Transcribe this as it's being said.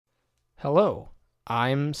Hello,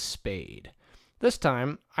 I'm Spade. This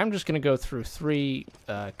time, I'm just going to go through three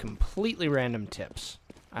completely random tips.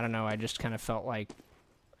 I don't know, I just kind of felt like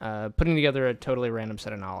putting together a totally random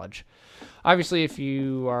set of knowledge. Obviously, if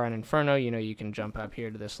you are on Inferno, you know you can jump up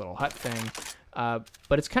here to this little hut thing.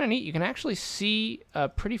 But it's kind of neat. You can actually see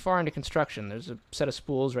pretty far into construction. There's a set of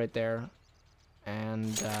spools right there.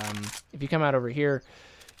 And if you come out over here,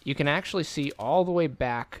 you can actually see all the way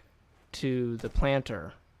back to the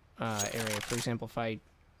planter area. For example, if I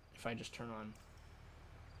just turn on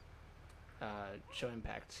show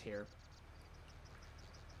impacts here,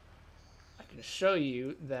 I can show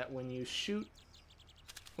you that when you shoot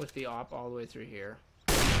with the op all the way through here,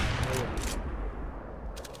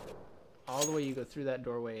 all the way you go through that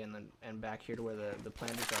doorway and back here to where the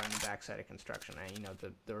planters are on the backside of construction. And you know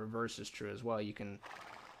the reverse is true as well. You can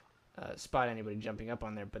spot anybody jumping up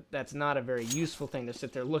on there, but that's not a very useful thing to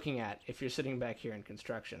sit there looking at if you're sitting back here in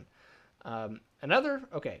construction.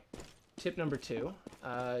 Tip number 2,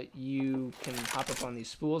 you can hop up on these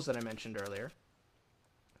spools that I mentioned earlier,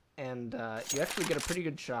 and you actually get a pretty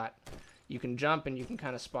good shot. You can jump and you can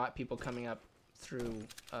kind of spot people coming up through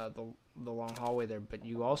the long hallway there, but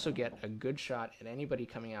you also get a good shot at anybody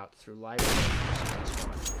coming out through library.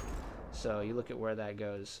 So you look at where that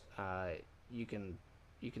goes, you can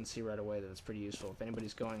see right away that it's pretty useful. If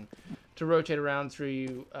anybody's going to rotate around through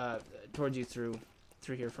you, towards you through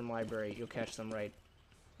here from library, you'll catch them right,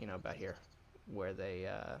 you know, about here, where they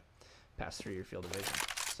pass through your field of vision.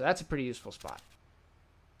 So that's a pretty useful spot.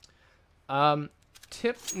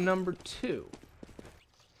 Tip number 3.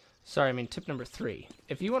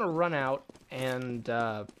 If you want to run out and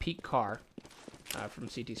peek car from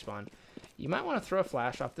CT spawn, you might want to throw a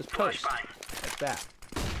flash off this post, like that.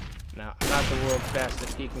 Now, I'm not the world's best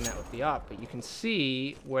at peeking that with the op, but you can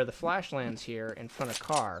see where the flash lands here in front of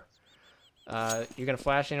car. You're going to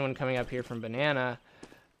flash anyone coming up here from banana,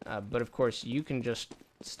 but of course you can just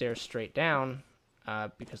stare straight down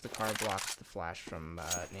because the car blocks the flash from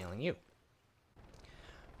nailing you.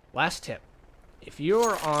 Last tip. If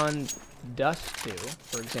you're on Dust 2,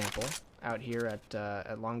 for example, out here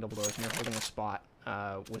at Long Double Doors, and you're holding a spot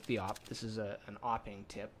with the op, this is an opping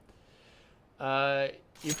tip,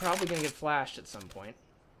 you're probably going to get flashed at some point.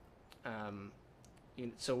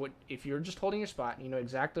 If you're just holding your spot and you know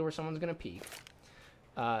exactly where someone's going to peek,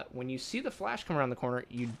 when you see the flash come around the corner,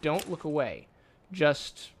 you don't look away. You're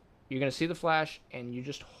going to see the flash, and you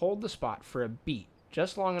just hold the spot for a beat,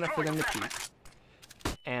 just long enough for them to peek,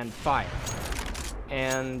 and fire.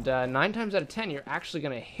 And 9 times out of 10, you're actually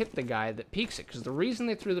going to hit the guy that peeks it, because the reason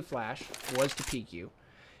they threw the flash was to peek you.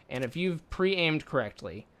 And if you've pre-aimed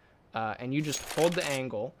correctly, and you just hold the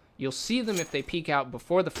angle, you'll see them if they peek out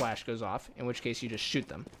before the flash goes off, in which case you just shoot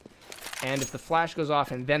them. And if the flash goes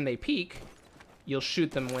off and then they peek, you'll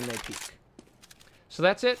shoot them when they peek. So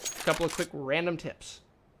that's it. A couple of quick random tips.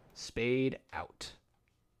 Spade out.